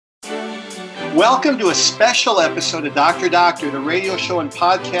Welcome to a special episode of Dr. Doctor, the radio show and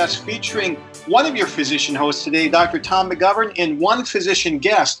podcast featuring one of your physician hosts today, Dr. Tom McGovern, and one physician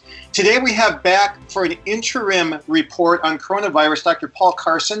guest. Today we have back for an interim report on coronavirus, Dr. Paul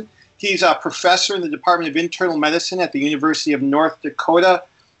Carson. He's a professor in the Department of Internal Medicine at the University of North Dakota,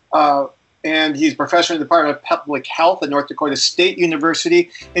 and he's a professor in the Department of Public Health at North Dakota State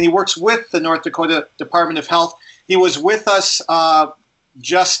University, and he works with the North Dakota Department of Health. He was with us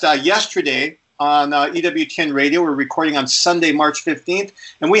just yesterday on EWTN Radio. We're recording on Sunday, March 15th,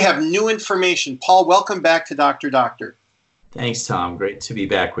 and we have new information. Paul, welcome back to Dr. Doctor. Thanks, Tom. Great to be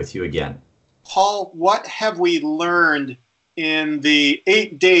back with you again. Paul, what have we learned in the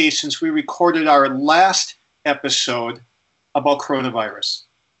 8 days since we recorded our last episode about coronavirus?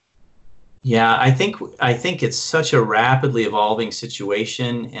 Yeah, I think it's such a rapidly evolving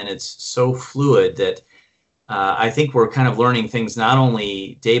situation, and it's so fluid that I think we're kind of learning things not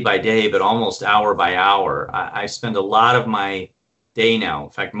only day by day, but almost hour by hour. I spend a lot of my day now, in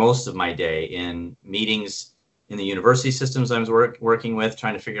fact, most of my day, in meetings in the university systems I'm working with,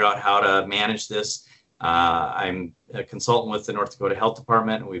 trying to figure out how to manage this. I'm a consultant with the North Dakota Health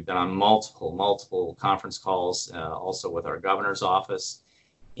Department. We've been on multiple conference calls, also with our governor's office.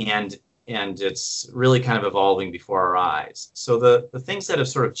 And it's really kind of evolving before our eyes. So the things that have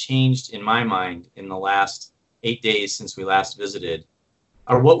sort of changed in my mind in the last 8 days since we last visited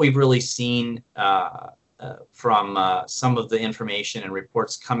are what we've really seen from some of the information and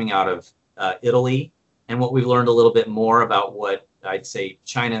reports coming out of Italy, and what we've learned a little bit more about what I'd say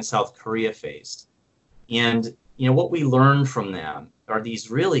China and South Korea faced. And what we learned from them are these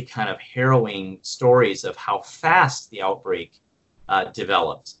really kind of harrowing stories of how fast the outbreak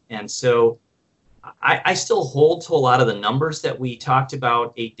developed. And so I still hold to a lot of the numbers that we talked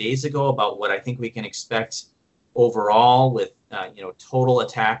about 8 days ago about what I think we can expect overall with total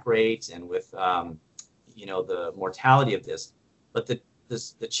attack rates and with the mortality of this. But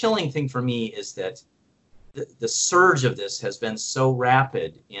the chilling thing for me is that the surge of this has been so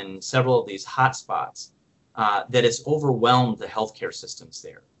rapid in several of these hotspots that it's overwhelmed the healthcare systems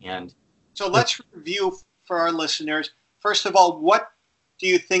there. And so let's review for our listeners. First of all, what do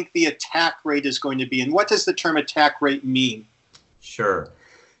you think the attack rate is going to be, and what does the term attack rate mean? Sure.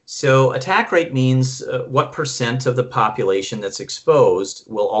 So attack rate means what percent of the population that's exposed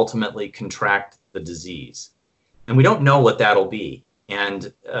will ultimately contract the disease. And we don't know what that'll be.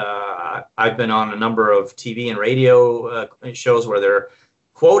 And I've been on a number of TV and radio shows where they're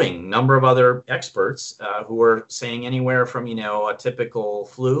quoting a number of other experts who are saying anywhere from, a typical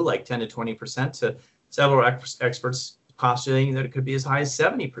flu, like 10 to 20%, to several experts postulating that it could be as high as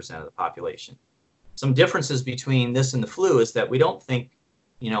 70% of the population. Some differences between this and the flu is that we don't think,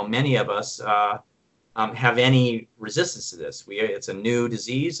 many of us have any resistance to this. It's a new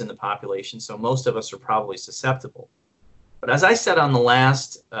disease in the population, so most of us are probably susceptible. But as I said on the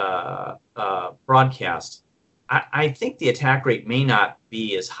last broadcast, I think the attack rate may not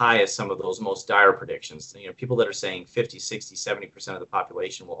be as high as some of those most dire predictions. People that are saying 50, 60, 70% of the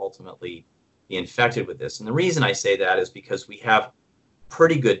population will ultimately be infected with this. And the reason I say that is because we have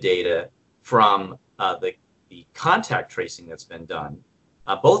pretty good data from the contact tracing that's been done,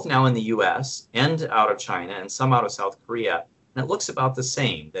 both now in the US and out of China and some out of South Korea. And it looks about the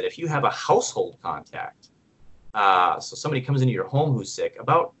same, that if you have a household contact, so somebody comes into your home who's sick,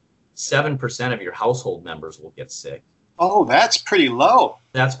 about 7% of your household members will get sick. Oh, that's pretty low.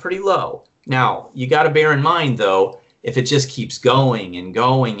 That's pretty low. Now, you got to bear in mind, though, if it just keeps going and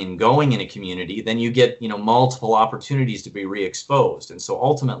going and going in a community, then you get, multiple opportunities to be re-exposed. And so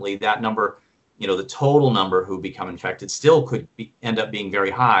ultimately that number, the total number who become infected still could end up being very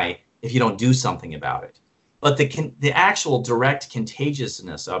high if you don't do something about it. But the actual direct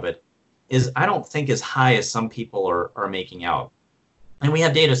contagiousness of it is, I don't think, as high as some people are making out. And we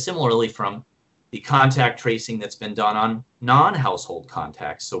have data similarly from the contact tracing that's been done on non-household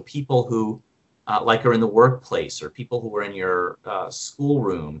contacts. So people who are in the workplace, or people who are in your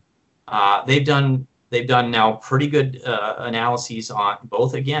schoolroom. They've done now pretty good analyses on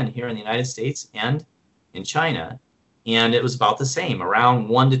both, again, here in the United States and in China. And it was about the same, around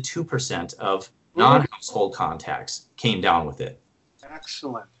 1% to 2% of non-household contacts came down with it.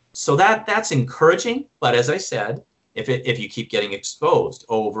 Excellent. So that's encouraging. But as I said, if you keep getting exposed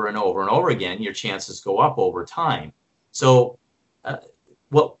over and over and over again, your chances go up over time. So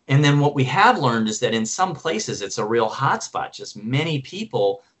what we have learned is that in some places it's a real hotspot, just many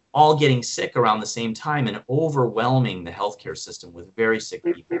people all getting sick around the same time and overwhelming the healthcare system with very sick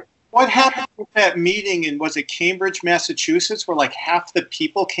people. What happened with that meeting in, was it Cambridge, Massachusetts, where like half the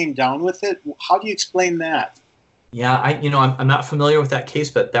people came down with it? How do you explain that? Yeah, I'm not familiar with that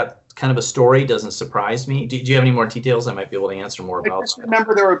case, but that kind of a story doesn't surprise me. Do you have any more details I might be able to answer more about? I just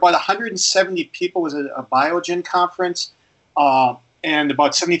remember there were about 170 people. It was a Biogen conference, and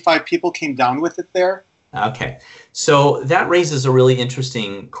about 75 people came down with it there. Okay, so that raises a really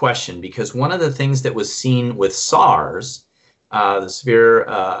interesting question, because one of the things that was seen with SARS, the severe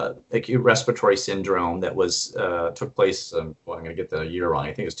acute respiratory syndrome that was took place, well, I'm going to get the year wrong,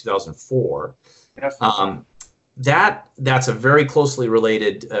 I think it was 2004. Yes. That's a very closely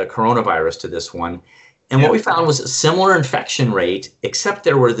related coronavirus to this one. And what we found was a similar infection rate, except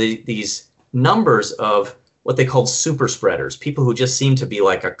there were these numbers of what they called super spreaders, people who just seemed to be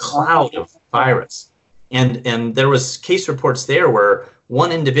like a cloud of virus. And there was case reports there where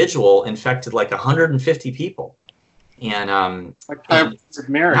one individual infected like 150 people. And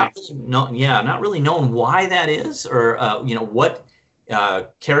Mary. Not really known why that is, or what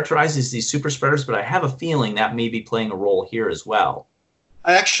characterizes these super spreaders, but I have a feeling that may be playing a role here as well.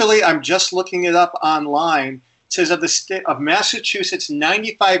 Actually, I'm just looking it up online. It says of the state of Massachusetts,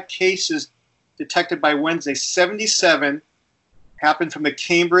 95 cases detected by Wednesday, 77 happened from the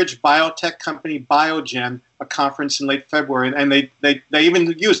Cambridge biotech company Biogen, a conference in late February, and they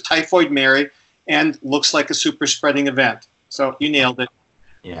even used Typhoid Mary, and looks like a super spreading event. So you nailed it.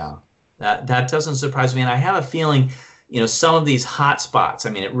 Yeah, that doesn't surprise me, and I have a feeling, some of these hot spots. I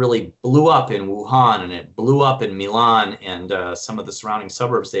mean, it really blew up in Wuhan, and it blew up in Milan, and some of the surrounding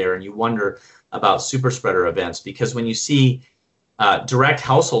suburbs there. And you wonder about super spreader events, because when you see direct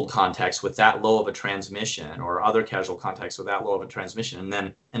household contacts with that low of a transmission, or other casual contacts with that low of a transmission, and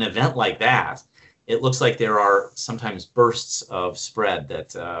then an event like that, it looks like there are sometimes bursts of spread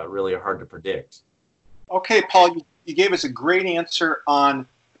that really are hard to predict. Okay, Paul, you gave us a great answer on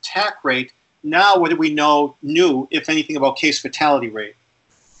attack rate. Now, what do we know new, if anything, about case fatality rate?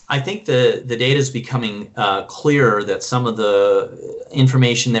 I think the data is becoming clearer that some of the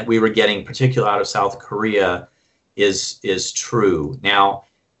information that we were getting, particularly out of South Korea, is true. Now,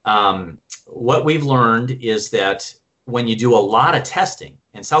 what we've learned is that when you do a lot of testing,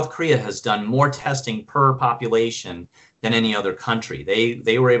 and South Korea has done more testing per population than any other country.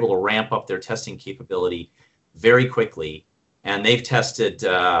 They were able to ramp up their testing capability very quickly, and they've tested,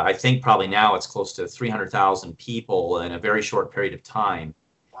 I think probably now it's close to 300,000 people in a very short period of time.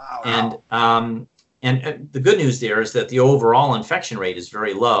 Wow. And the good news there is that the overall infection rate is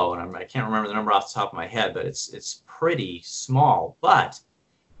very low, and I can't remember the number off the top of my head, but it's pretty small. But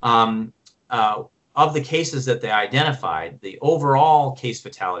of the cases that they identified, the overall case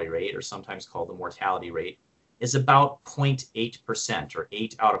fatality rate, or sometimes called the mortality rate, is about 0.8%, or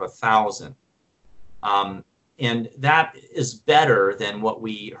 8 out of 1,000. And that is better than what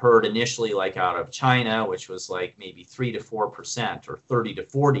we heard initially, like out of China, which was like maybe 3 to 4%, or 30 to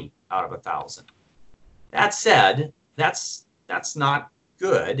 40 out of 1,000. That said, that's not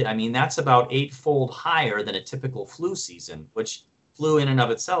good. I mean, that's about 8-fold higher than a typical flu season, which flu in and of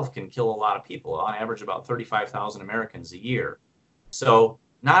itself can kill a lot of people, on average about 35,000 Americans a year. So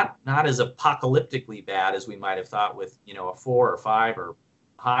not as apocalyptically bad as we might have thought with, a 4 or 5 or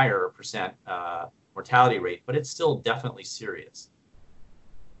higher percent mortality rate, but it's still definitely serious.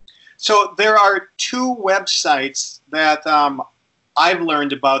 So there are 2 websites that I've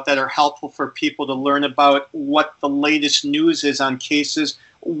learned about that are helpful for people to learn about what the latest news is on cases.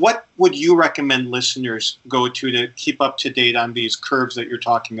 What would you recommend listeners go to keep up to date on these curves that you're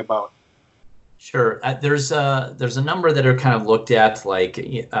talking about? Sure. There's a number that are kind of looked at, like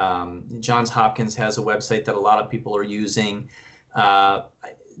Johns Hopkins has a website that a lot of people are using.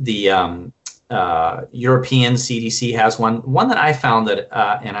 The European CDC has one that I found that,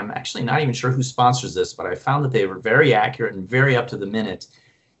 and I'm actually not even sure who sponsors this, but I found that they were very accurate and very up to the minute,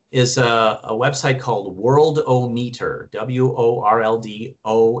 is a website called Worldometer, WORLDOMETER,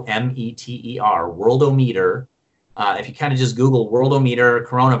 Worldometer. If you kind of just Google Worldometer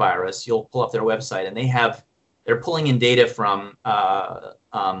coronavirus, you'll pull up their website, and they're pulling in data from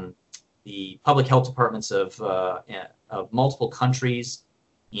the public health departments of multiple countries.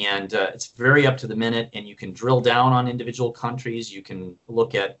 And it's very up to the minute, and you can drill down on individual countries. You can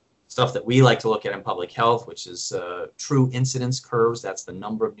look at stuff that we like to look at in public health, which is true incidence curves. That's the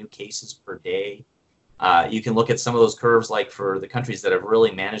number of new cases per day. You can look at some of those curves, like for the countries that have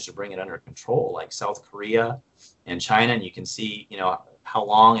really managed to bring it under control, like South Korea and China, and you can see, how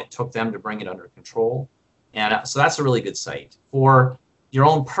long it took them to bring it under control. And so that's a really good site. For your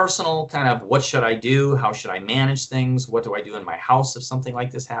own personal kind of, what should I do? How should I manage things? What do I do in my house if something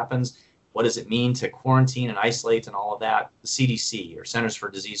like this happens? What does it mean to quarantine and isolate and all of that? The CDC, or Centers for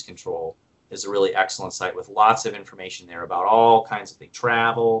Disease Control, is a really excellent site with lots of information there about all kinds of things: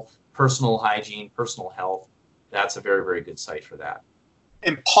 travel, personal hygiene, personal health. That's a very, very good site for that.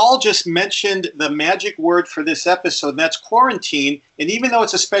 And Paul just mentioned the magic word for this episode, and that's quarantine. And even though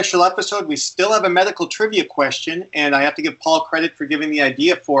it's a special episode, we still have a medical trivia question, and I have to give Paul credit for giving the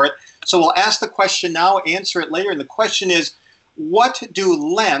idea for it. So we'll ask the question now, answer it later. And the question is, what do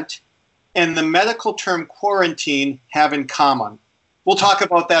Lent and the medical term quarantine have in common? We'll talk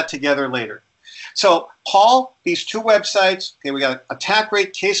about that together later. So, Paul, these two websites, okay, we got attack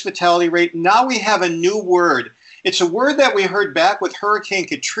rate, case fatality rate. Now we have a new word. It's a word that we heard back with Hurricane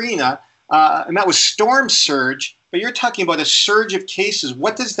Katrina, and that was storm surge. But you're talking about a surge of cases.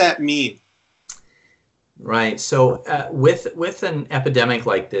 What does that mean? Right. So with an epidemic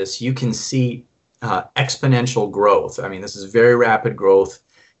like this, you can see exponential growth. I mean, this is very rapid growth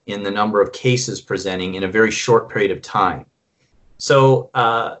in the number of cases presenting in a very short period of time. So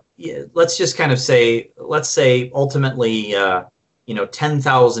let's just kind of say, let's say ultimately,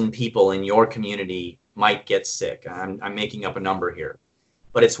 10,000 people in your community might get sick. I'm making up a number here.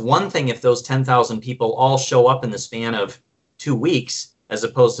 But it's one thing if those 10,000 people all show up in the span of 2 weeks, as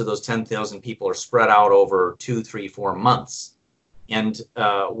opposed to those 10,000 people are spread out over 2, 3, 4 months. And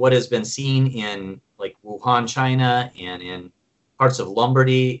what has been seen in like Wuhan, China, and in parts of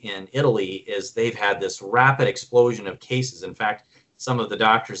Lombardy in Italy is they've had this rapid explosion of cases. In fact, some of the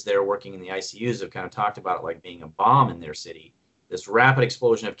doctors there working in the ICUs have kind of talked about it like being a bomb in their city. This rapid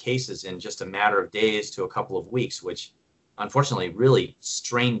explosion of cases in just a matter of days to a couple of weeks, which unfortunately really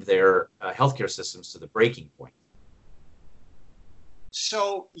strained their healthcare systems to the breaking point.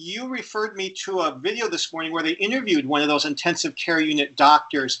 So you referred me to a video this morning where they interviewed one of those intensive care unit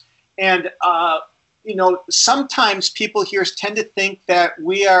doctors. And, sometimes people here tend to think that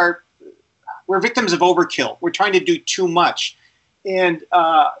we're victims of overkill. We're trying to do too much. And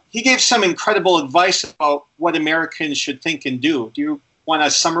he gave some incredible advice about what Americans should think and do. Do you want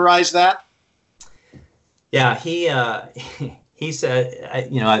to summarize that? Yeah, he said,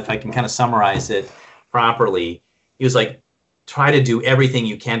 if I can kind of summarize it properly, he was like, try to do everything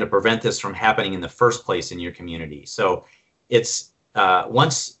you can to prevent this from happening in the first place in your community. So it's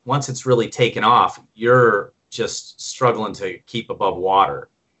once it's really taken off, you're just struggling to keep above water.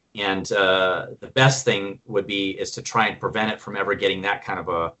 And the best thing is to try and prevent it from ever getting that kind of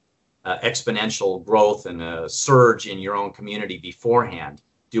a exponential growth and a surge in your own community beforehand.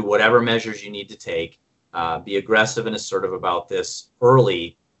 Do whatever measures you need to take. Be aggressive and assertive about this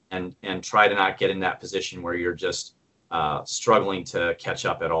early, and try to not get in that position where you're just struggling to catch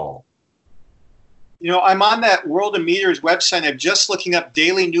up at all. I'm on that World of Meters website. I'm just looking up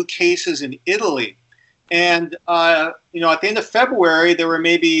daily new cases in Italy. And, at the end of February, there were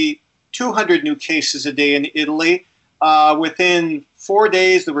maybe 200 new cases a day in Italy. Within 4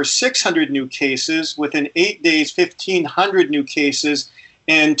 days, there were 600 new cases. Within 8 days, 1,500 new cases.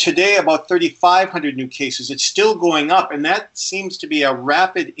 And today, about 3,500 new cases. It's still going up, and that seems to be a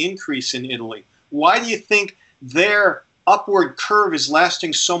rapid increase in Italy. Why do you think their upward curve is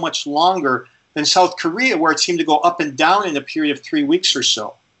lasting so much longer than South Korea, where it seemed to go up and down in a period of 3 weeks or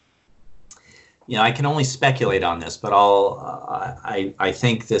so? I can only speculate on this, but I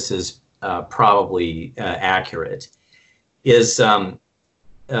think this is probably accurate. Is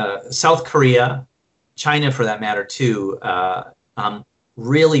South Korea, China for that matter too,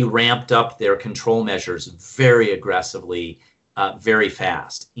 really ramped up their control measures very aggressively, very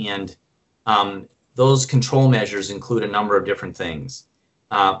fast. And those control measures include a number of different things.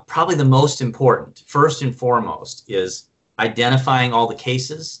 Probably the most important, first and foremost, is identifying all the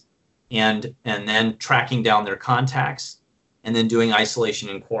cases and then tracking down their contacts, and then doing isolation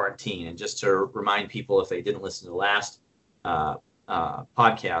and quarantine. And just to remind people, if they didn't listen to the last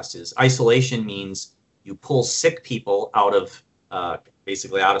podcast, is isolation means you pull sick people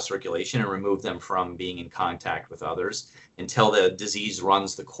basically out of circulation and remove them from being in contact with others until the disease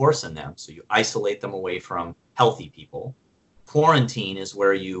runs the course in them. So you isolate them away from healthy people. Quarantine is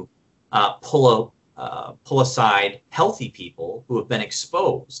where you pull aside healthy people who have been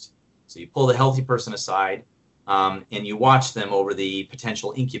exposed. So you pull the healthy person aside and you watch them over the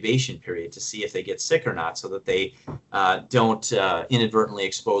potential incubation period to see if they get sick or not, so that they don't inadvertently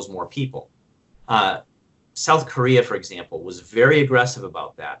expose more people. South Korea, for example, was very aggressive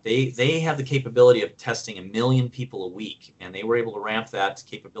about that. They have the capability of testing 1 million people a week, and they were able to ramp that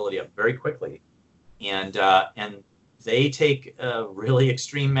capability up very quickly. And they take really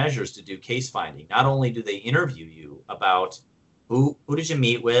extreme measures to do case finding. Not only do they interview you about who did you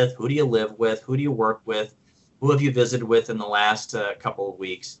meet with, who do you live with, who do you work with, who have you visited with in the last couple of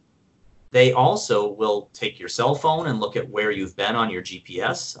weeks, they also will take your cell phone and look at where you've been on your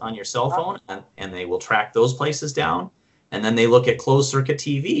GPS on your cell phone, and they will track those places down. And then they look at closed circuit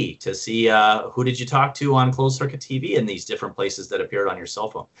TV to see who did you talk to on closed circuit TV in these different places that appeared on your cell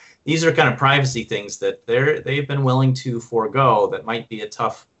phone. These are kind of privacy things that they've been willing to forego that might be a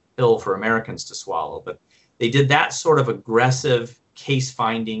tough pill for Americans to swallow. But they did that sort of aggressive case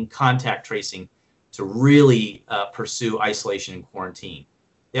finding, contact tracing to really pursue isolation and quarantine.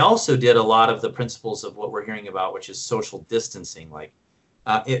 They also did a lot of the principles of what we're hearing about, which is social distancing, like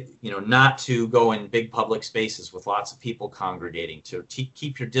not to go in big public spaces with lots of people congregating, to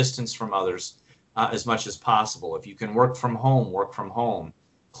keep your distance from others as much as possible. If you can work from home,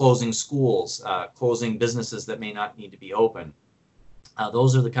 closing schools, closing businesses that may not need to be open.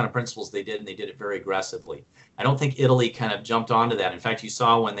 Those are the kind of principles they did, and they did it very aggressively. I don't think Italy kind of jumped onto that. In fact, you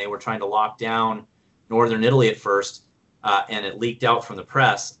saw when they were trying to lock down northern Italy at first, and it leaked out from the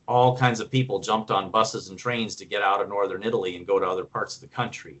press, all kinds of people jumped on buses and trains to get out of northern Italy and go to other parts of the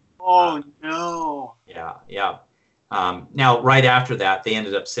country. Oh, no. Yeah. Now, right after that, they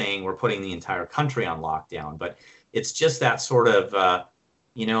ended up saying we're putting the entire country on lockdown. But it's just that sort of,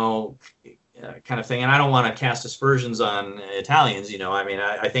 kind of thing. And I don't want to cast aspersions on Italians.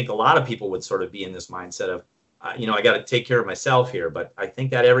 I think a lot of people would sort of be in this mindset of, I got to take care of myself here. But I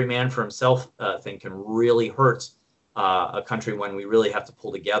think that every man for himself thing can really hurt a country when we really have to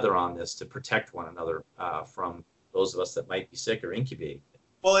pull together on this to protect one another from those of us that might be sick or incubating.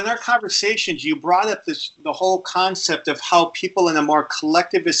 Well, in our conversations, you brought up the whole concept of how people in a more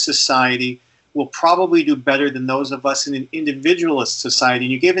collectivist society will probably do better than those of us in an individualist society.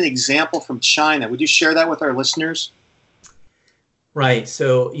 And you gave an example from China. Would you share that with our listeners? Right.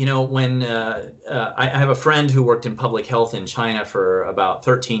 So, when I have a friend who worked in public health in China for about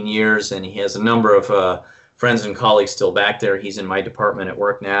 13 years, and he has a number of friends and colleagues still back there. He's in my department at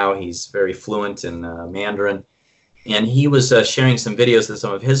work now. He's very fluent in Mandarin. And he was sharing some videos that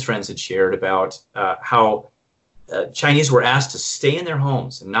some of his friends had shared about how Chinese were asked to stay in their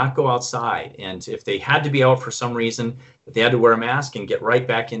homes and not go outside. And if they had to be out for some reason, that they had to wear a mask and get right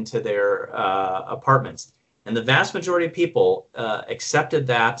back into their apartments. And the vast majority of people accepted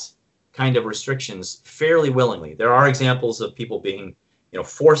that kind of restrictions fairly willingly. There are examples of people being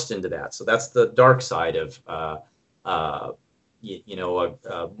forced into that. So that's the dark side of, a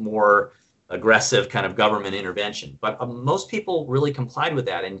more aggressive kind of government intervention. But most people really complied with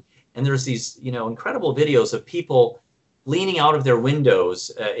that. And there's these, incredible videos of people leaning out of their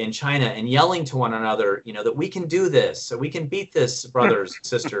windows in China and yelling to one another, that we can do this, so we can beat this, brothers and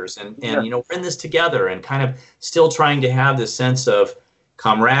sisters, and we're in this together, and kind of still trying to have this sense of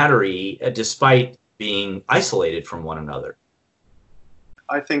camaraderie despite being isolated from one another.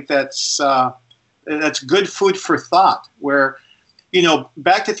 I think that's good food for thought. Where,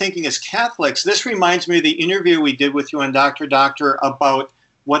 back to thinking as Catholics, this reminds me of the interview we did with you on Dr. Doctor about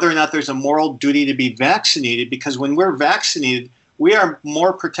whether or not there's a moral duty to be vaccinated, because when we're vaccinated, we are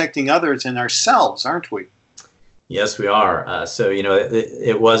more protecting others than ourselves, aren't we? Yes, we are. We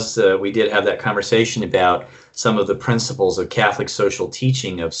did have that conversation about some of the principles of Catholic social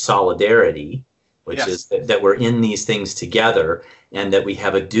teaching of solidarity, which is that we're in these things together, and that we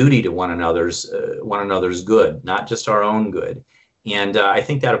have a duty to one another's good, not just our own good. And I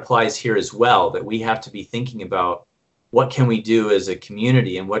think that applies here as well, that we have to be thinking about what can we do as a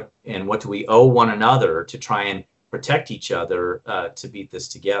community, and what do we owe one another to try and protect each other to beat this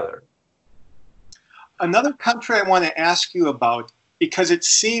together. Another country I want to ask you about, because it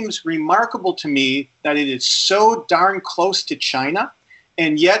seems remarkable to me that it is so darn close to China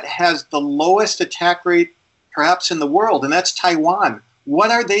and yet has the lowest attack rate perhaps in the world, and that's Taiwan.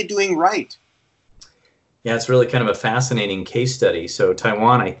 What are they doing right? Yeah, it's really kind of a fascinating case study. So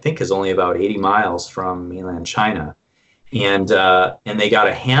Taiwan, I think, is only about 80 miles from mainland China. And they got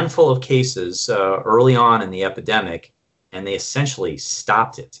a handful of cases early on in the epidemic, and they essentially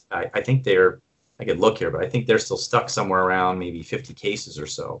stopped it. I think I could look here, but I think they're still stuck somewhere around maybe 50 cases or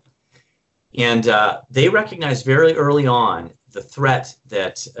so. And they recognized very early on the threat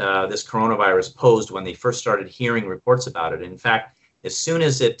that this coronavirus posed when they first started hearing reports about it. In fact, as soon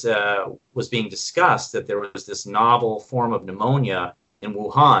as it was being discussed that there was this novel form of pneumonia in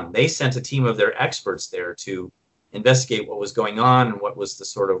Wuhan, they sent a team of their experts there to investigate what was going on and what was the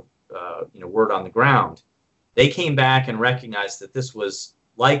sort of word on the ground. They came back and recognized that this was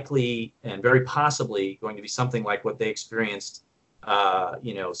likely and very possibly going to be something like what they experienced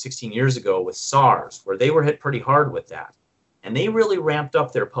 16 years ago with SARS, where they were hit pretty hard with that. And they really ramped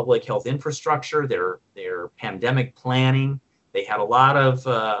up their public health infrastructure, their pandemic planning. They had a lot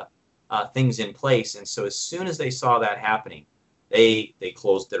of things in place. And so as soon as they saw that happening, they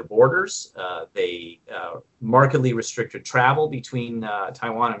closed their borders. They markedly restricted travel between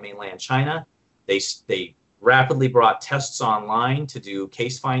Taiwan and mainland China. They rapidly brought tests online to do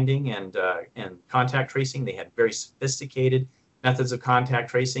case finding and contact tracing. They had very sophisticated methods of contact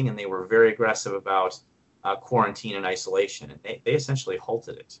tracing, and they were very aggressive about quarantine and isolation, and they essentially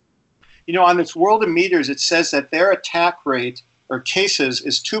halted it. On this World of Meters, it says that their attack rate or cases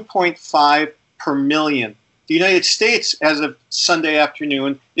is 2.5 per million. The United States, as of Sunday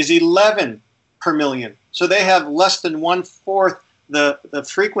afternoon, is 11 per million. So they have less than 1/4 the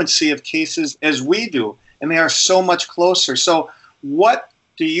frequency of cases as we do, and they are so much closer. So what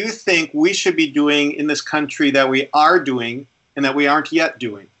do you think we should be doing in this country that we are doing and that we aren't yet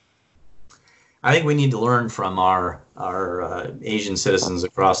doing? I think we need to learn from our Asian citizens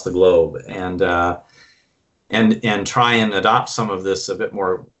across the globe and try and adopt some of this a bit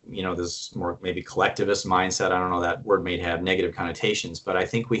more, this more maybe collectivist mindset. I don't know, that word may have negative connotations, but I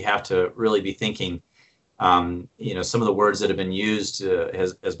think we have to really be thinking, some of the words that have been used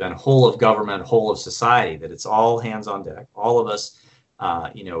has been whole of government, whole of society, that it's all hands on deck, all of us,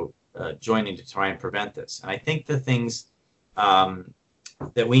 joining to try and prevent this. And I think the things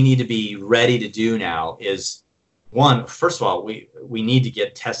that we need to be ready to do now is, one, first of all, we need to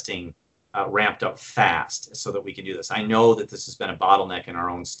get testing ramped up fast so that we can do this. I know that this has been a bottleneck in our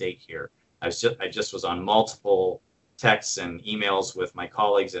own state here. I just was on multiple texts and emails with my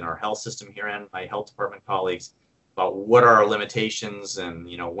colleagues in our health system here and my health department colleagues about what are our limitations and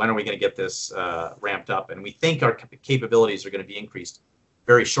when are we going to get this ramped up. And we think our capabilities are going to be increased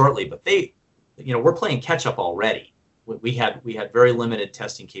very shortly, but we're playing catch up already. We had very limited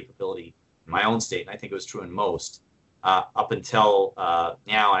testing capability in my own state, and I think it was true in most up until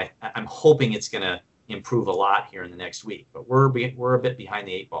now. I'm hoping it's going to improve a lot here in the next week, but we're a bit behind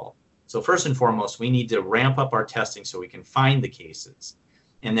the 8 ball. So first and foremost, we need to ramp up our testing so we can find the cases,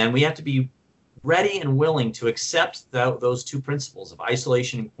 and then we have to be ready and willing to accept those two principles of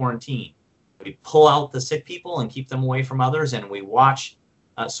isolation and quarantine. We pull out the sick people and keep them away from others, and we watch.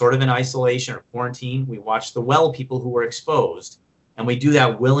 Sort of in isolation or quarantine, we watch the well people who were exposed, and we do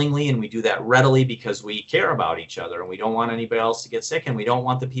that willingly and we do that readily because we care about each other and we don't want anybody else to get sick, and we don't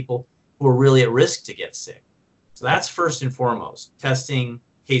want the people who are really at risk to get sick. So that's first and foremost: testing,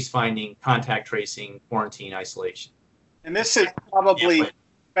 case finding, contact tracing, quarantine, isolation. And this is probably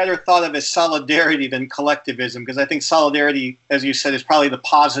better thought of as solidarity than collectivism, because I think solidarity, as you said, is probably the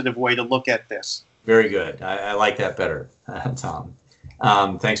positive way to look at this. Very good. I like that better, Tom.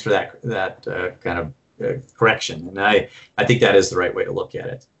 Thanks for that kind of correction, and I think that is the right way to look at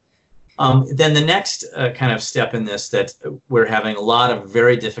it. Then the next kind of step in this that we're having a lot of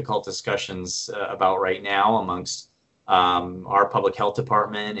very difficult discussions about right now amongst our public health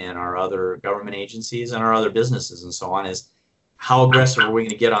department and our other government agencies and our other businesses and so on is how aggressive are we going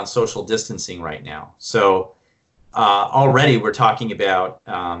to get on social distancing right now? So already we're talking about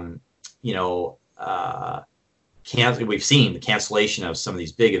we've seen the cancellation of some of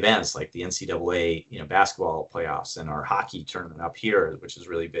these big events like the NCAA, basketball playoffs and our hockey tournament up here, which is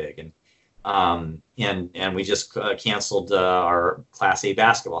really big. And we just canceled our Class A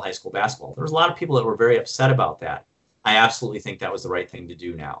basketball, high school basketball. There was a lot of people that were very upset about that. I absolutely think that was the right thing to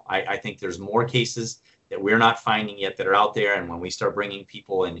do now. I think there's more cases that we're not finding yet that are out there. And when we start bringing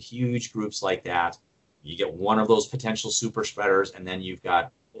people in huge groups like that, you get one of those potential super spreaders, and then you've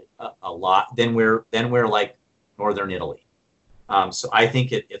got a lot. Then we're like Northern Italy. So I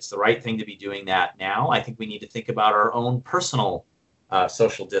think it's the right thing to be doing that now. I think we need to think about our own personal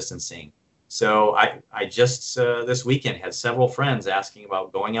social distancing. So I just this weekend had several friends asking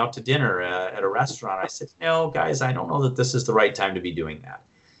about going out to dinner at a restaurant. I said, no, guys, I don't know that this is the right time to be doing that.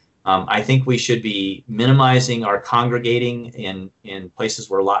 I think we should be minimizing our congregating in places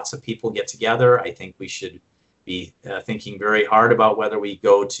where lots of people get together. I think we should be thinking very hard about whether we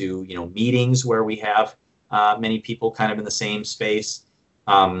go to meetings where we have many people kind of in the same space.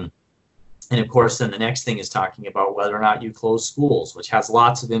 And of course, then the next thing is talking about whether or not you close schools, which has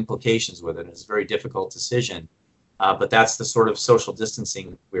lots of implications with it. It's a very difficult decision, but that's the sort of social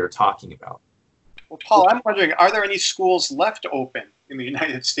distancing we're talking about. Well, Paul, I'm wondering, are there any schools left open in the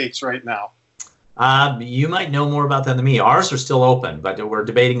United States right now? You might know more about that than me. Ours are still open, but we're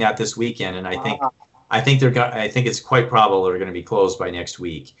debating that this weekend, and I think it's quite probable they're going to be closed by next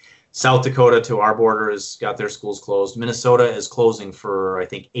week. South Dakota to our border has got their schools closed. Minnesota is closing for, I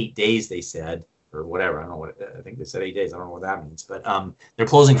think, 8 days, they said, or whatever. I don't know what, I think they said 8 days. I don't know what that means. But they're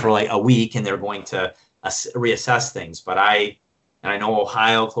closing for like a week, and they're going to reassess things. But I know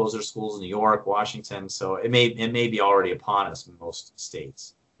Ohio closed their schools, New York, Washington. So it may be already upon us in most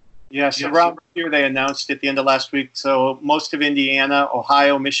states. Yes, around here they announced it at the end of last week. So most of Indiana,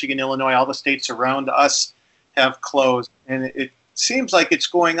 Ohio, Michigan, Illinois, all the states around us have closed. And seems like it's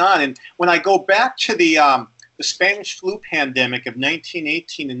going on. And when I go back to the Spanish flu pandemic of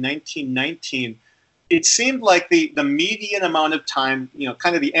 1918 and 1919, it seemed like the median amount of time,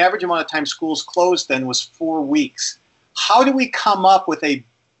 kind of the average amount of time schools closed then was 4 weeks. How do we come up with a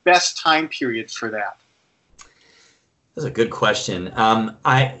best time period for that? That's a good question.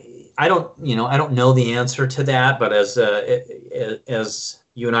 I don't know the answer to that, but as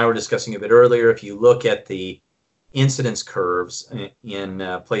you and I were discussing a bit earlier, if you look at the incidence curves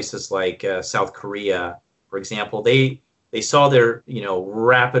in places like South Korea, for example, they saw their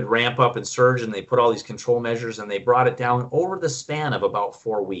rapid ramp up and surge, and they put all these control measures, and they brought it down over the span of about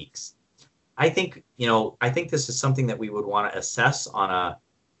 4 weeks. I think this is something that we would want to assess on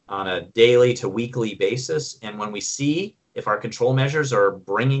a daily to weekly basis, and when we see if our control measures are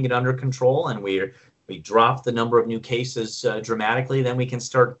bringing it under control and we drop the number of new cases dramatically, then we can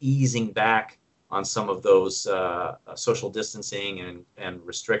start easing back on some of those social distancing and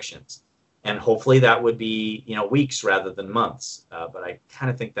restrictions. And hopefully that would be, weeks rather than months. But I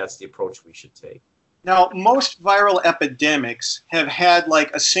kind of think that's the approach we should take. Now, most viral epidemics have had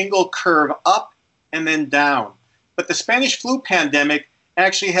like a single curve up and then down. But the Spanish flu pandemic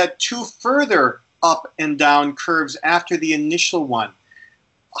actually had 2 further up and down curves after the initial one.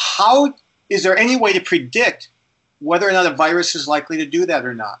 Is there any way to predict whether or not a virus is likely to do that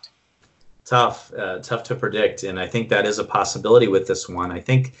or not? Tough to predict. And I think that is a possibility with this one. I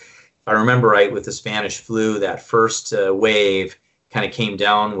think, if I remember right, with the Spanish flu, that first wave kind of came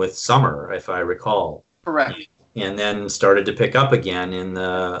down with summer, if I recall. Correct. And then started to pick up again in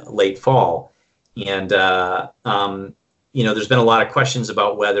the late fall. And, there's been a lot of questions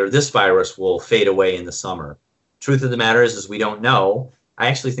about whether this virus will fade away in the summer. Truth of the matter is we don't know. I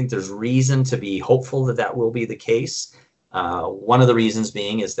actually think there's reason to be hopeful that will be the case. One of the reasons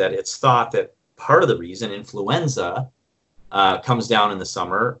being is that it's thought that part of the reason influenza comes down in the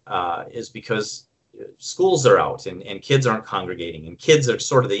summer is because schools are out and kids aren't congregating, and kids are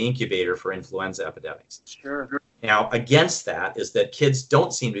sort of the incubator for influenza epidemics. Sure. Now, against that is that kids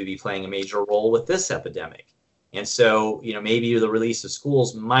don't seem to be playing a major role with this epidemic. And so, maybe the release of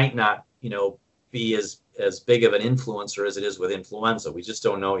schools might not, be as big of an influencer as it is with influenza. We just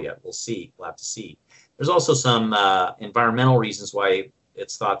don't know yet. We'll see. We'll have to see. There's also some environmental reasons why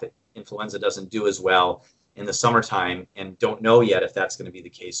it's thought that influenza doesn't do as well in the summertime, and don't know yet if that's going to be the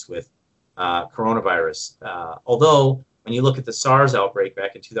case with coronavirus. Although, when you look at the SARS outbreak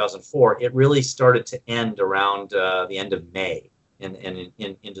back in 2004, it really started to end around the end of May and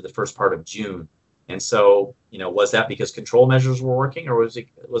into the first part of June. And so, was that because control measures were working, or was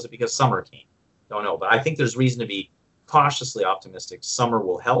it because summer came? Don't know. But I think there's reason to be cautiously optimistic. Summer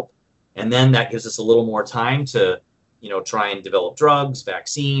will help. And then that gives us a little more time to, try and develop drugs,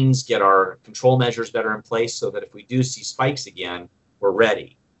 vaccines, get our control measures better in place so that if we do see spikes again, we're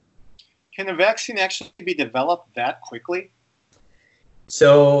ready. Can a vaccine actually be developed that quickly?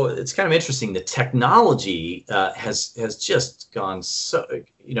 So it's kind of interesting. The technology has just gone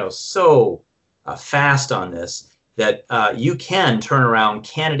so fast on this that you can turn around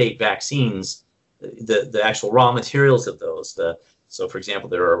candidate vaccines, the actual raw materials of those. So, for example,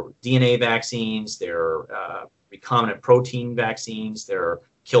 there are DNA vaccines, there are recombinant protein vaccines, there are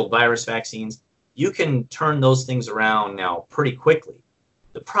killed virus vaccines. You can turn those things around now pretty quickly.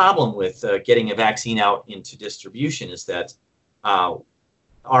 The problem with getting a vaccine out into distribution is that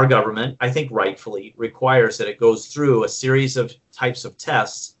our government, I think rightfully, requires that it goes through a series of types of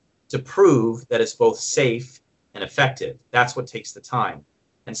tests to prove that it's both safe and effective. That's what takes the time.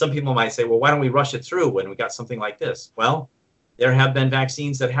 And some people might say, well, why don't we rush it through when we got something like this? Well, there have been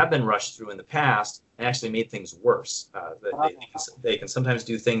vaccines that have been rushed through in the past and actually made things worse. They can sometimes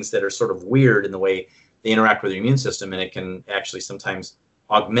do things that are sort of weird in the way they interact with the immune system, and it can actually sometimes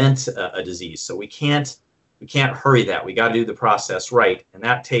augment a disease. So we can't hurry that. We got to do the process right, and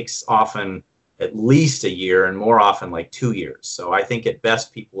that takes often at least a year, and more often like 2 years. So I think at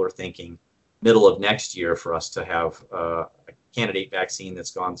best people are thinking middle of next year for us to have a candidate vaccine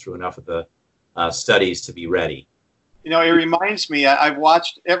that's gone through enough of the studies to be ready. It reminds me, I've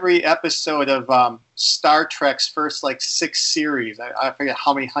watched every episode of Star Trek's first 6 series. I forget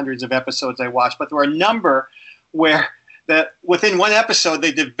how many hundreds of episodes I watched, but there were a number where that within one episode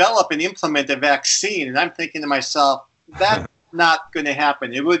they develop and implement a vaccine, and I'm thinking to myself, that's not going to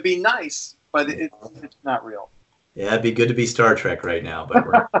happen. It would be nice, but it's not real. Yeah, it'd be good to be Star Trek right now, but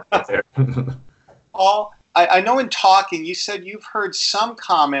we're not there. Paul, I know in talking, you said you've heard some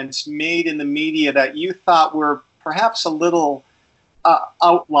comments made in the media that you thought were perhaps a little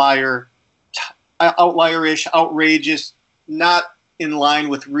outlierish, outrageous, not in line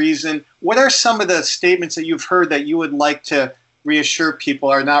with reason. What are some of the statements that you've heard that you would like to reassure people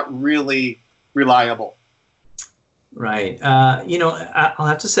are not really reliable. Right. I'll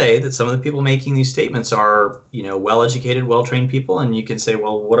have to say that some of the people making these statements are, well-educated, well-trained people, and you can say,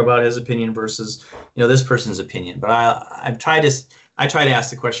 well, what about his opinion versus, this person's opinion? But I try to ask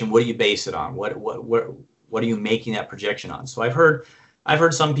the question, what do you base it on? What are you making that projection on? So I've heard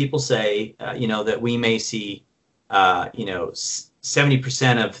some people say, that we may see,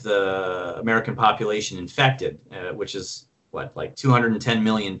 70% of the American population infected, which is like 210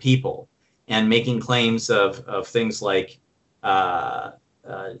 million people. And making claims of things like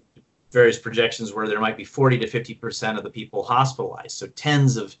various projections where there might be 40 to 50% of the people hospitalized. So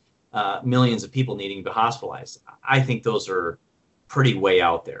tens of millions of people needing to be hospitalized. I think those are pretty way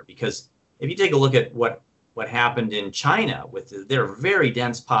out there, because if you take a look at what happened in China with their very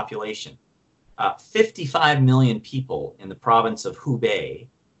dense population, 55 million people in the province of Hubei,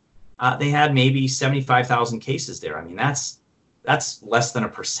 they had maybe 75,000 cases there. I mean, that's less than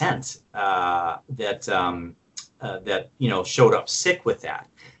 1% that showed up sick with that.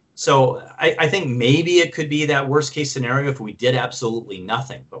 So I think maybe it could be that worst case scenario if we did absolutely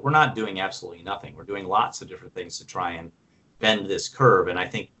nothing, but we're not doing absolutely nothing. We're doing lots of different things to try and bend this curve, and I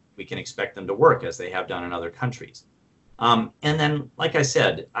think we can expect them to work as they have done in other countries. And then, like I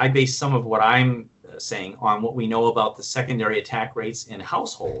said, I base some of what I'm saying on what we know about the secondary attack rates in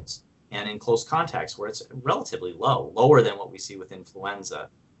households and in close contacts, where it's relatively lower than what we see with influenza.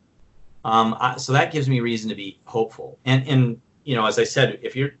 So that gives me reason to be hopeful. And as I said,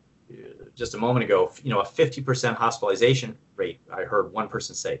 if you're just a moment ago, a 50% hospitalization rate, I heard one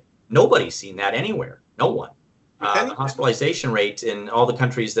person say, nobody's seen that anywhere. No one. The hospitalization rate in all the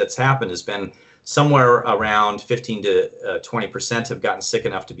countries that's happened has been somewhere around 15 to 20% have gotten sick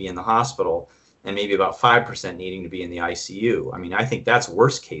enough to be in the hospital, and maybe about 5% needing to be in the ICU. I mean, I think that's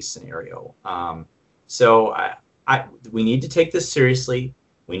worst case scenario. So we need to take this seriously.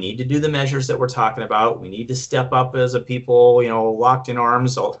 We need to do the measures that we're talking about. We need to step up as a people, locked in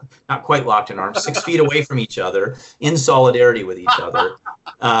arms, not quite locked in arms, 6 feet away from each other, in solidarity with each other,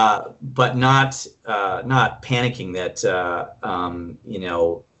 but not panicking that,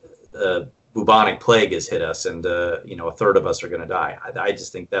 the bubonic plague has hit us and, a third of us are going to die. I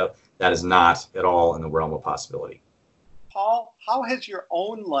just think that is not at all in the realm of possibility. Paul, how has your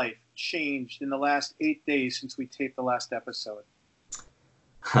own life changed in the last 8 days since we taped the last episode?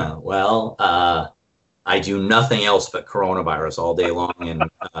 Well, I do nothing else but coronavirus all day long and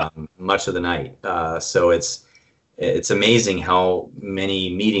much of the night. So it's amazing how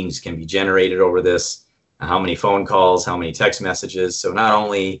many meetings can be generated over this, how many phone calls, how many text messages. So not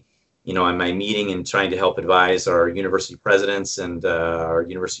only, am I meeting and trying to help advise our university presidents and our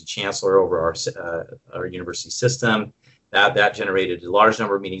university chancellor over our university system, that generated a large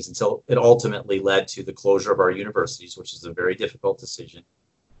number of meetings until it ultimately led to the closure of our universities, which is a very difficult decision.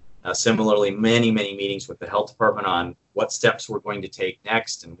 Similarly, many meetings with the health department on what steps we're going to take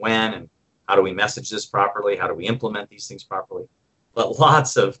next and when, and how do we message this properly? How do we implement these things properly? But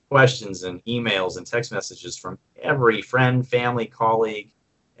lots of questions and emails and text messages from every friend, family, colleague,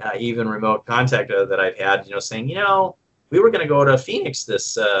 even remote contact that I've had, saying, we were going to go to Phoenix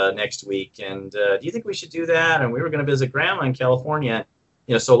this next week, and do you think we should do that? And we were going to visit grandma in California.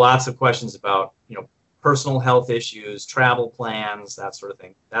 So lots of questions about, personal health issues, travel plans, that sort of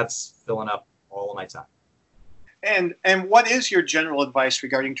thing. That's filling up all of my time. And what is your general advice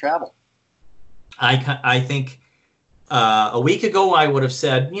regarding travel? I think a week ago I would have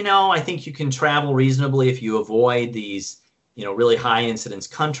said, I think you can travel reasonably if you avoid these, really high incidence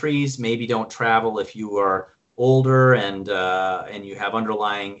countries. Maybe don't travel if you are older and you have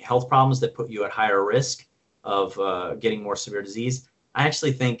underlying health problems that put you at higher risk of getting more severe disease. I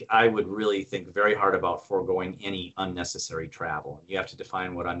actually think I would really think very hard about foregoing any unnecessary travel. You have to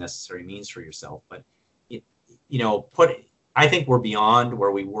define what unnecessary means for yourself. But, I think we're beyond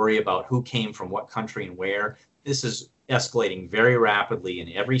where we worry about who came from what country and where. This is escalating very rapidly in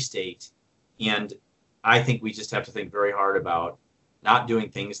every state. And I think we just have to think very hard about not doing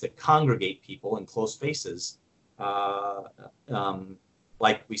things that congregate people in close spaces,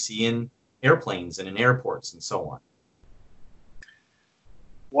 like we see in airplanes and in airports and so on.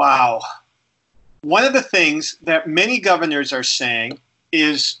 Wow. One of the things that many governors are saying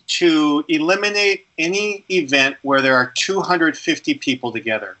is to eliminate any event where there are 250 people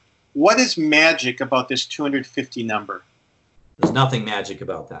together. What is magic about this 250 number? There's nothing magic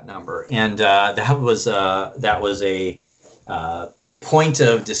about that number. And that was a point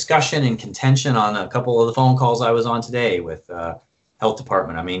of discussion and contention on a couple of the phone calls I was on today with health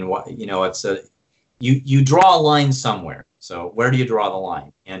department. I mean, it's you draw a line somewhere. So where do you draw the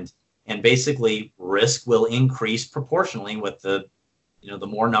line? And basically risk will increase proportionally with the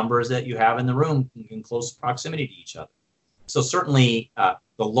more numbers that you have in the room in close proximity to each other. So certainly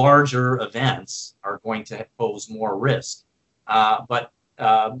the larger events are going to pose more risk, but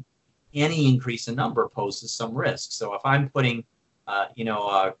any increase in number poses some risk. So if I'm putting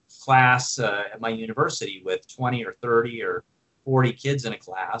a class at my university with 20 or 30 or 40 kids in a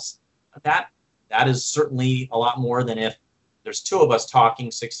class, that is certainly a lot more than if there's two of us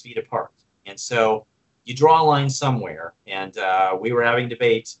talking 6 feet apart. And so you draw a line somewhere, and we were having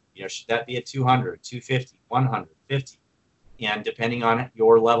debate, should that be at 200, 250, 150? And depending on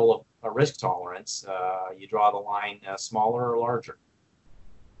your level of risk tolerance, you draw the line smaller or larger.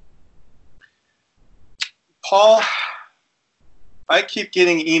 Paul, I keep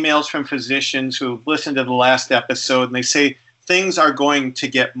getting emails from physicians who've listened to the last episode, and they say things are going to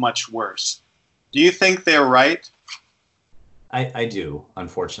get much worse. Do you think they're right? I do,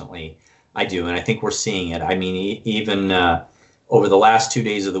 unfortunately. I do, and I think we're seeing it. I mean, even over the last 2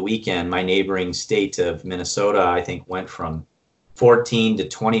 days of the weekend, my neighboring state of Minnesota, I think, went from 14 to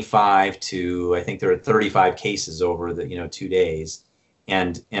 25 to, I think there are 35 cases over the 2 days,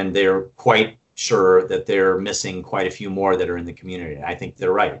 and they're quite sure that they're missing quite a few more that are in the community. I think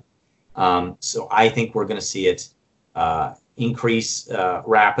they're right. So I think we're going to see it increase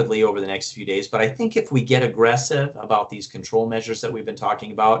rapidly over the next few days. But I think if we get aggressive about these control measures that we've been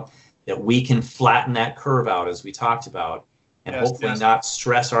talking about, that we can flatten that curve out as we talked about, and hopefully not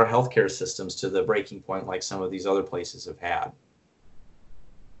stress our healthcare systems to the breaking point like some of these other places have had.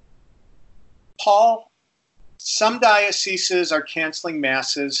 Paul, some dioceses are canceling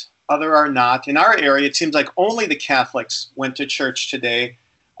masses, other are not. In our area, it seems like only the Catholics went to church today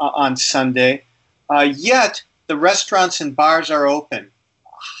on Sunday. Yet the restaurants and bars are open.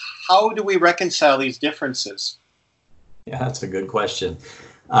 How do we reconcile these differences? Yeah, that's a good question.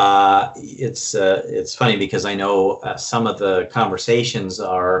 It's funny because I know some of the conversations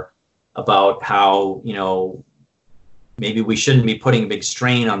are about how, maybe we shouldn't be putting a big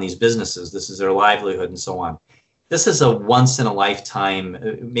strain on these businesses. This is their livelihood and so on. This is a once in a lifetime,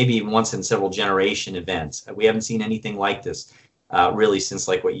 maybe even once in several generation event. We haven't seen anything like this really since,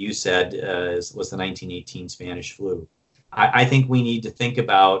 like what you said, was the 1918 Spanish flu. I think we need to think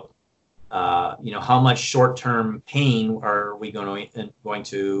about how much short-term pain are we going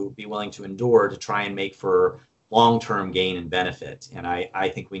to be willing to endure to try and make for long-term gain and benefit. And I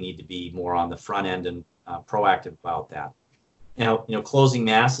think we need to be more on the front end and proactive about that. Closing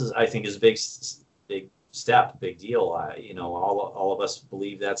masses, I think, is a big step, big deal. All of us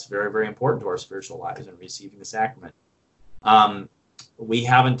believe that's very, very important to our spiritual lives and receiving the sacrament. We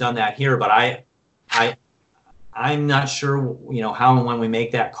haven't done that here, but I'm not sure, how and when we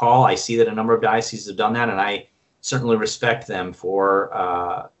make that call. I see that a number of dioceses have done that, and I certainly respect them for,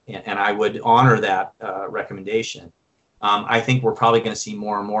 and I would honor that recommendation. I think we're probably going to see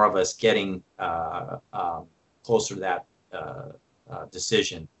more and more of us getting closer to that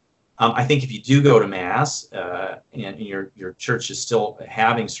decision. I think if you do go to Mass and your church is still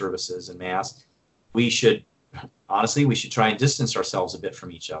having services in Mass, we should try and distance ourselves a bit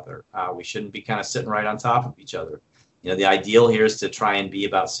from each other. We shouldn't be kind of sitting right on top of each other. The ideal here is to try and be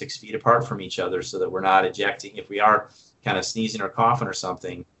about 6 feet apart from each other so that we're not ejecting, if we are kind of sneezing or coughing or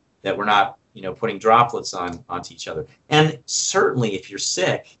something, that we're not, putting droplets onto each other. And certainly if you're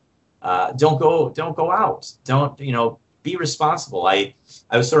sick, don't go out. Don't, be responsible. I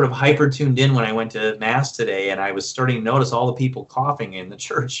was sort of hyper tuned in when I went to Mass today, and I was starting to notice all the people coughing in the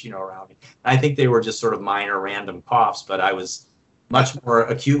church, around me. I think they were just sort of minor random coughs, but I was much more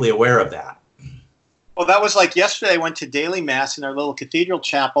acutely aware of that. Well, that was like yesterday. I went to daily Mass in our little cathedral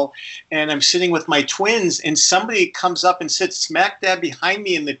chapel, and I'm sitting with my twins, and somebody comes up and sits smack dab behind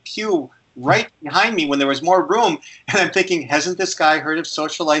me in the pew, right behind me when there was more room. And I'm thinking, hasn't this guy heard of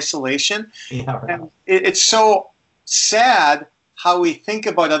social isolation? Yeah, right. And it's so sad how we think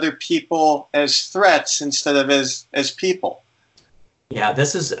about other people as threats instead of as people. Yeah,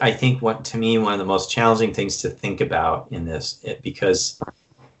 this is, I think, to me, one of the most challenging things to think about in this, because,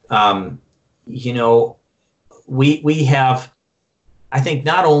 we have, I think,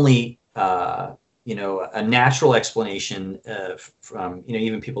 not only, a natural explanation from,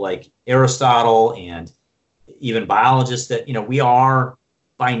 even people like Aristotle and even biologists that, we are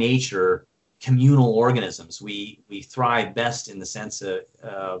by nature communal organisms. We thrive best in the sense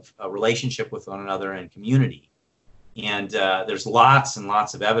of a relationship with one another and community. And there's lots and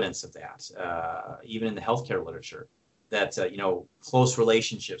lots of evidence of that, even in the healthcare literature, that, close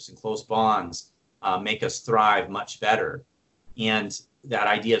relationships and close bonds make us thrive much better. And that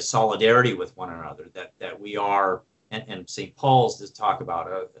idea of solidarity with one another, that we are, and St. Paul's does talk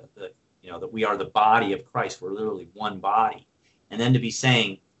about that we are the body of Christ. We're literally one body. And then to be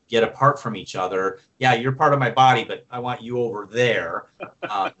saying, get apart from each other. Yeah, you're part of my body, but I want you over there.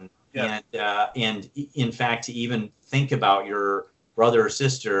 Yeah. And in fact, to even think about your brother or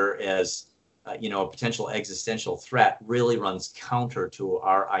sister as a potential existential threat really runs counter to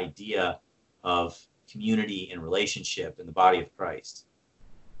our idea of community and relationship in the body of Christ.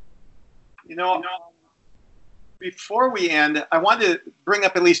 Before we end, I want to bring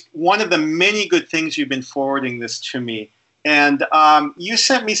up at least one of the many good things you've been forwarding this to me. And you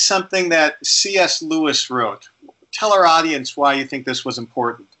sent me something that C.S. Lewis wrote. Tell our audience why you think this was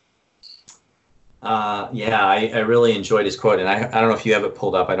important. I really enjoyed his quote. And I don't know if you have it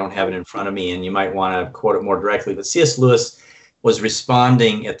pulled up. I don't have it in front of me, and you might want to quote it more directly. But C.S. Lewis was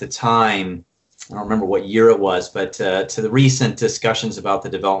responding at the time, I don't remember what year it was, but to the recent discussions about the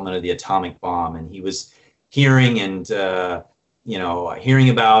development of the atomic bomb. And he was hearing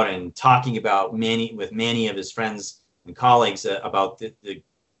about and talking about with many of his friends and colleagues about the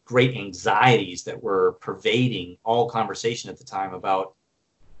great anxieties that were pervading all conversation at the time about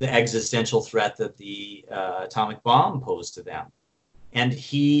the existential threat that the atomic bomb posed to them. And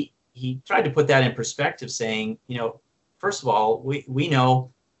he tried to put that in perspective, saying, first of all, we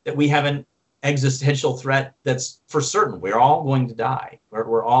know that we have an existential threat that's for certain. We're all going to die.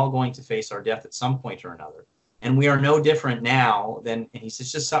 We're all going to face our death at some point or another. And we are no different now than, and he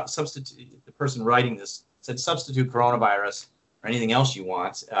says, just substitute, the person writing this said, substitute coronavirus or anything else you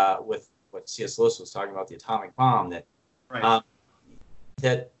want with what C.S. Lewis was talking about, the atomic bomb, that right.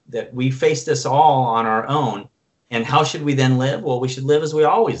 that we face this all on our own. And how should we then live? Well, we should live as we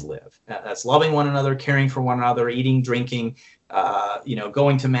always live. That's loving one another, caring for one another, eating, drinking,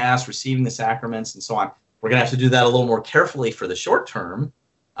 going to Mass, receiving the sacraments, and so on. We're going to have to do that a little more carefully for the short term.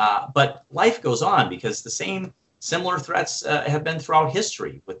 But life goes on, because the same similar threats have been throughout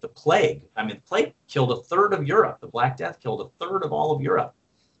history with the plague. I mean, the plague killed a third of Europe. The Black Death killed a third of all of Europe,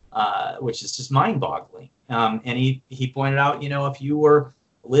 which is just mind-boggling. And he pointed out, if you were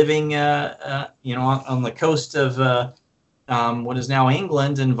living, on the coast of what is now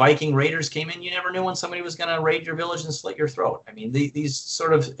England, and Viking raiders came in, you never knew when somebody was going to raid your village and slit your throat. I mean, these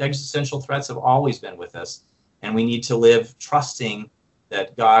sort of existential threats have always been with us, and we need to live trusting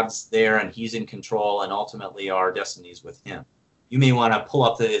that God's there and he's in control, and ultimately our destinies with him. You may want to pull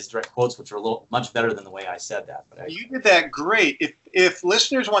up his direct quotes, which are much better than the way I said that. But you did that great. If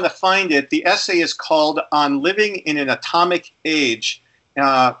listeners want to find it, the essay is called On Living in an Atomic Age in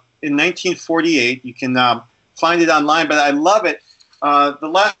 1948. You can find it online, but I love it. The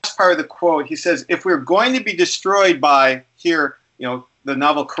last part of the quote, he says, if we're going to be destroyed by, here, the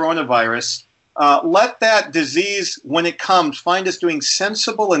novel coronavirus, let that disease, when it comes, find us doing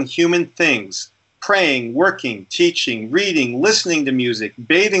sensible and human things. Praying, working, teaching, reading, listening to music,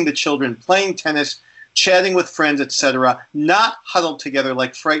 bathing the children, playing tennis, chatting with friends, etc., not huddled together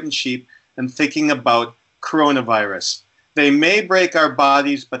like frightened sheep and thinking about coronavirus. They may break our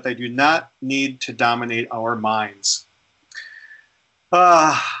bodies, but they do not need to dominate our minds.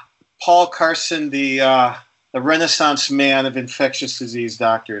 Paul Carson, the Renaissance man of infectious disease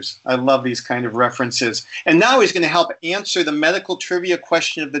doctors. I love these kind of references. And now he's going to help answer the medical trivia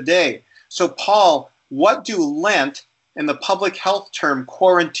question of the day. So, Paul, what do Lent and the public health term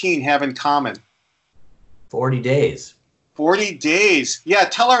quarantine have in common? 40 days. 40 days. Yeah,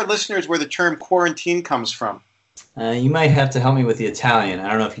 tell our listeners where the term quarantine comes from. You might have to help me with the Italian. I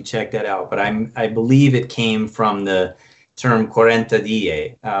don't know if you checked that out, but I believe it came from the term quaranta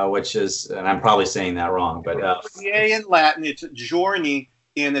die, which is, and I'm probably saying that wrong, but... die in Latin, it's giorni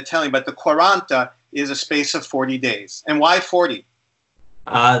in Italian, but the quaranta is a space of 40 days. And why 40?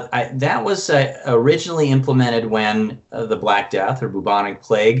 That was originally implemented when the Black Death or bubonic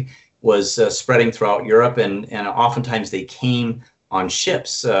plague was spreading throughout Europe, and oftentimes they came on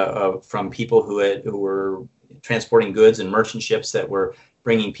ships from people who were transporting goods, and merchant ships that were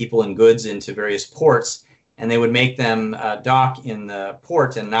bringing people and goods into various ports, and they would make them dock in the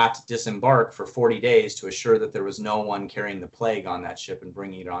port and not disembark for 40 days to assure that there was no one carrying the plague on that ship and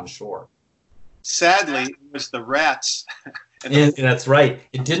bringing it on shore. Sadly, it was the rats. That's right.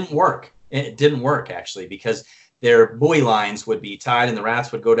 It didn't work. It didn't work, actually, because their buoy lines would be tied and the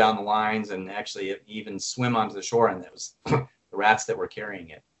rats would go down the lines and actually even swim onto the shore, and it was the rats that were carrying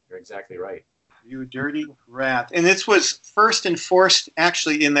it. You're exactly right. You dirty rat. And this was first enforced,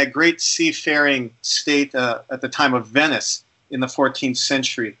 actually, in that great seafaring state at the time of Venice in the 14th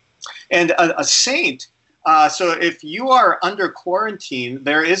century. And a saint, so if you are under quarantine,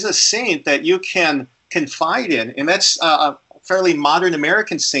 there is a saint that you can confide in, and that's a fairly modern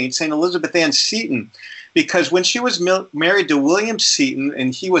American saint, St. Elizabeth Ann Seton. because when she was married to William Seton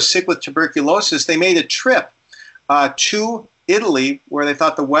and he was sick with tuberculosis, they made a trip to Italy where they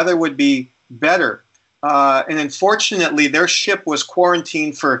thought the weather would be better. And unfortunately, their ship was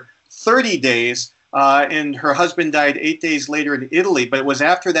quarantined for 30 days, and her husband died 8 days later in Italy. But it was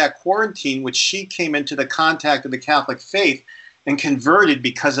after that quarantine which she came into the contact of the Catholic faith and converted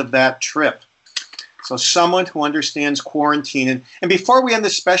because of that trip. So someone who understands quarantine. And before we end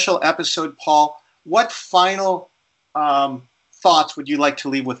this special episode, Paul, what final thoughts would you like to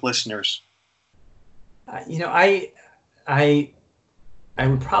leave with listeners? I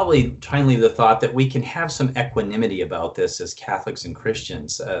would probably try and leave the thought that we can have some equanimity about this as Catholics and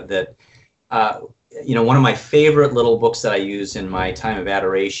Christians. One of my favorite little books that I use in my time of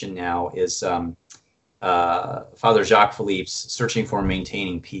adoration now is Father Jacques Philippe's Searching for and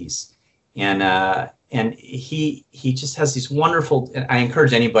Maintaining Peace. And he just has these wonderful, I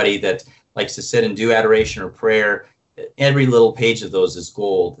encourage anybody that likes to sit and do adoration or prayer, every little page of those is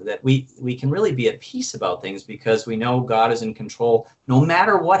gold, that we can really be at peace about things because we know God is in control. No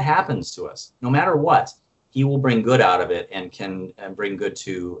matter what happens to us, no matter what, he will bring good out of it and can bring good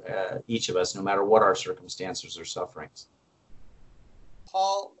to each of us, no matter what our circumstances or sufferings.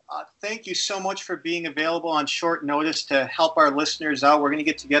 Paul, thank you so much for being available on short notice to help our listeners out. We're going to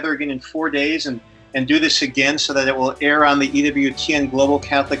get together again in 4 days and do this again so that it will air on the EWTN Global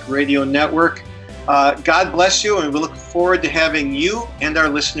Catholic Radio Network. God bless you, and we look forward to having you and our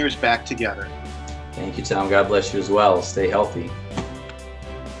listeners back together. Thank you, Tom. God bless you as well. Stay healthy.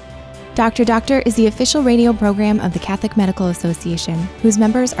 Dr. Doctor is the official radio program of the Catholic Medical Association, whose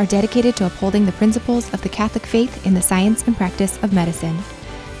members are dedicated to upholding the principles of the Catholic faith in the science and practice of medicine.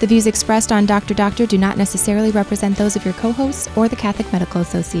 The views expressed on Dr. Doctor do not necessarily represent those of your co-hosts or the Catholic Medical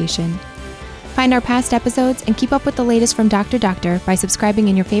Association. Find our past episodes and keep up with the latest from Dr. Doctor by subscribing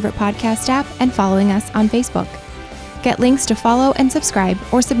in your favorite podcast app and following us on Facebook. Get links to follow and subscribe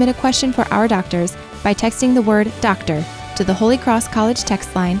or submit a question for our doctors by texting the word DOCTOR to the Holy Cross College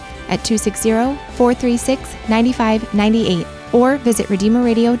text line at 260-436-9598 or visit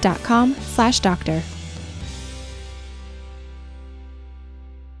redeemerradio.com/doctor.